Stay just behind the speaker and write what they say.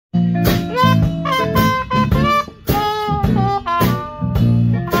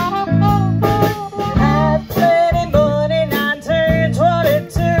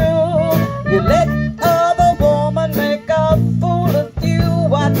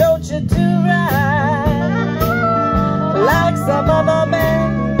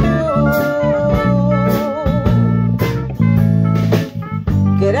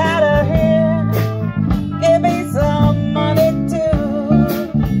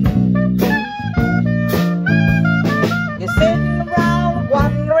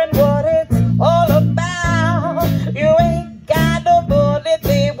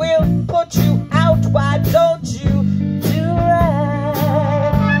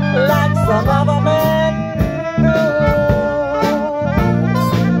some other men do.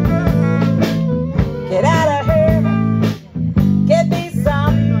 Get out of here, get me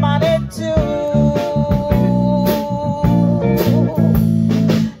some money too.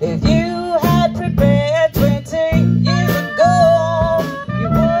 If you had prepared 20 years ago, you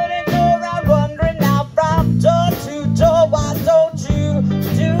wouldn't go around wandering now from door to door. Why don't you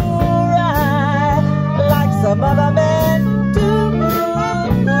do right like some other men do?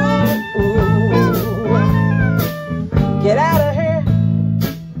 Get out of here,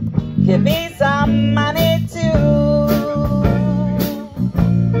 give me some money too.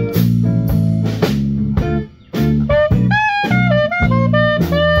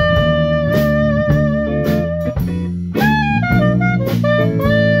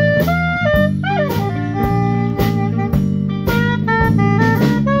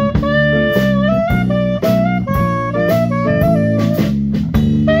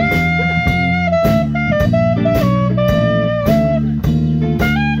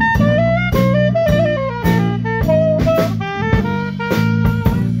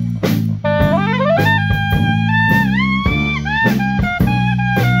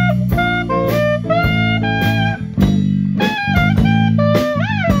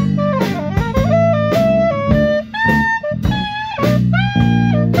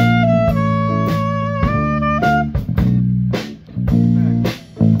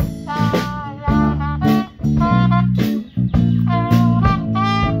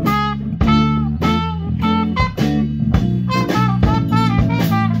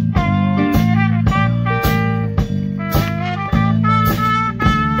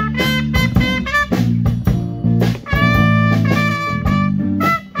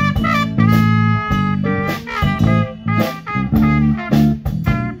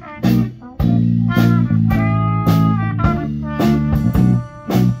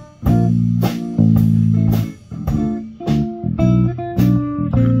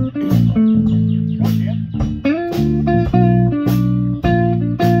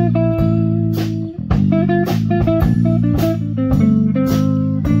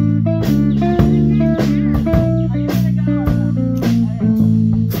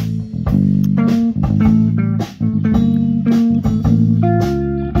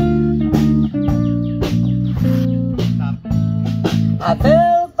 I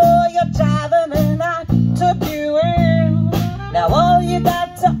fell for your jiving and I took you in. Now all you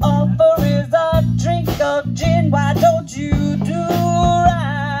got to offer is a drink of gin. Why don't you do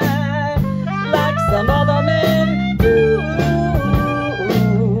right like some other men do?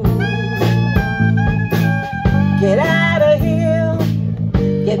 Get out of here,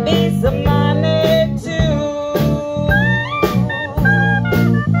 get me some money too.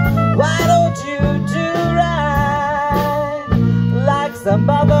 Why don't you do right like some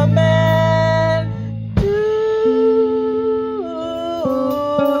other man?